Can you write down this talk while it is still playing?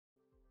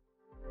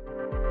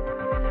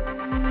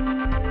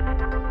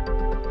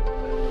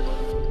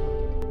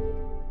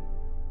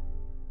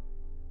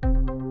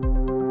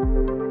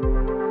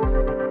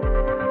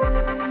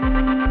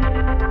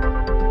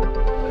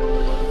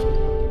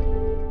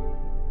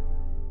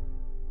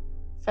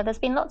So there's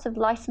been lots of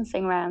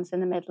licensing rounds in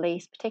the Middle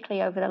East,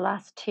 particularly over the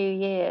last 2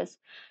 years.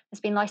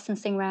 There's been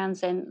licensing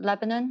rounds in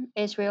Lebanon,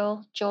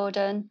 Israel,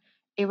 Jordan,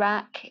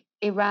 Iraq,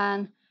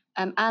 Iran,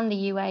 and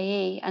the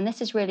UAE. And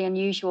this is really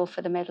unusual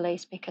for the Middle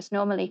East because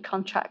normally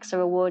contracts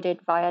are awarded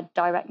via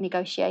direct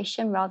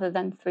negotiation rather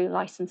than through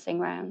licensing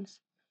rounds.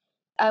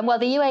 Well,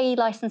 the UAE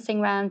licensing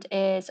round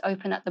is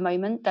open at the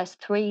moment. There's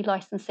 3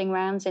 licensing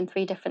rounds in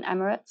 3 different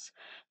emirates.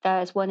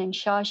 There's one in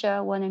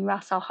Sharjah, one in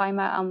Ras Al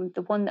Khaimah, and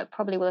the one that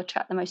probably will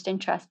attract the most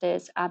interest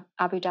is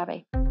Abu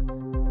Dhabi.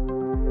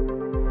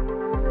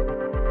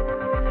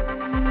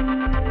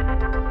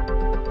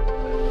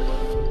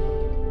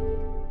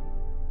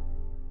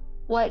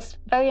 Well, it's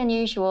very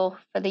unusual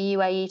for the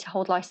UAE to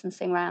hold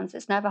licensing rounds.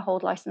 It's never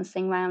held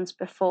licensing rounds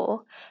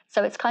before.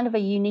 So it's kind of a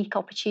unique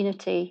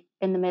opportunity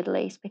in the Middle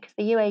East because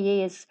the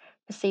UAE is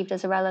perceived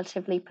as a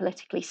relatively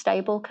politically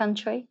stable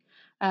country.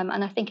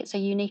 And I think it's a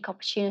unique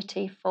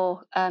opportunity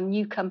for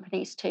new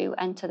companies to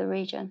enter the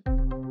region.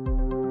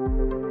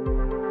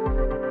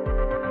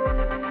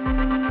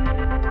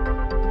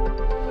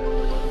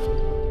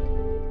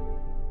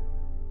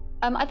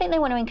 I think they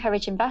want to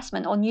encourage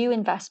investment or new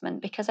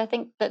investment because I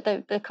think that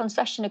the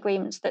concession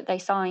agreements that they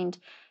signed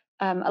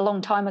a long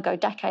time ago,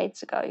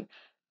 decades ago,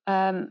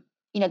 um,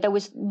 there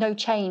was no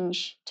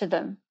change to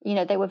them.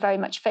 They were very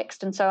much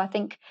fixed. And so I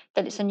think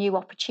that it's a new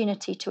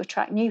opportunity to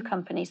attract new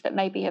companies that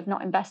maybe have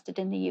not invested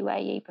in the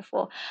UAE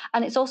before.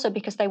 And it's also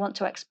because they want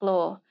to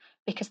explore,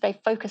 because they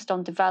focused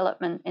on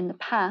development in the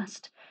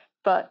past.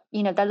 But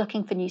they're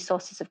looking for new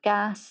sources of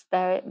gas.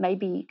 They're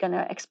maybe going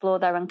to explore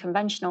their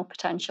unconventional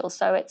potential.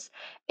 So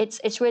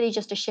it's really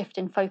just a shift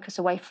in focus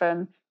away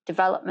from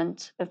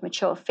development of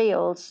mature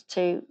fields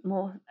to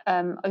more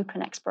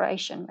open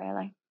exploration,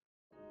 really.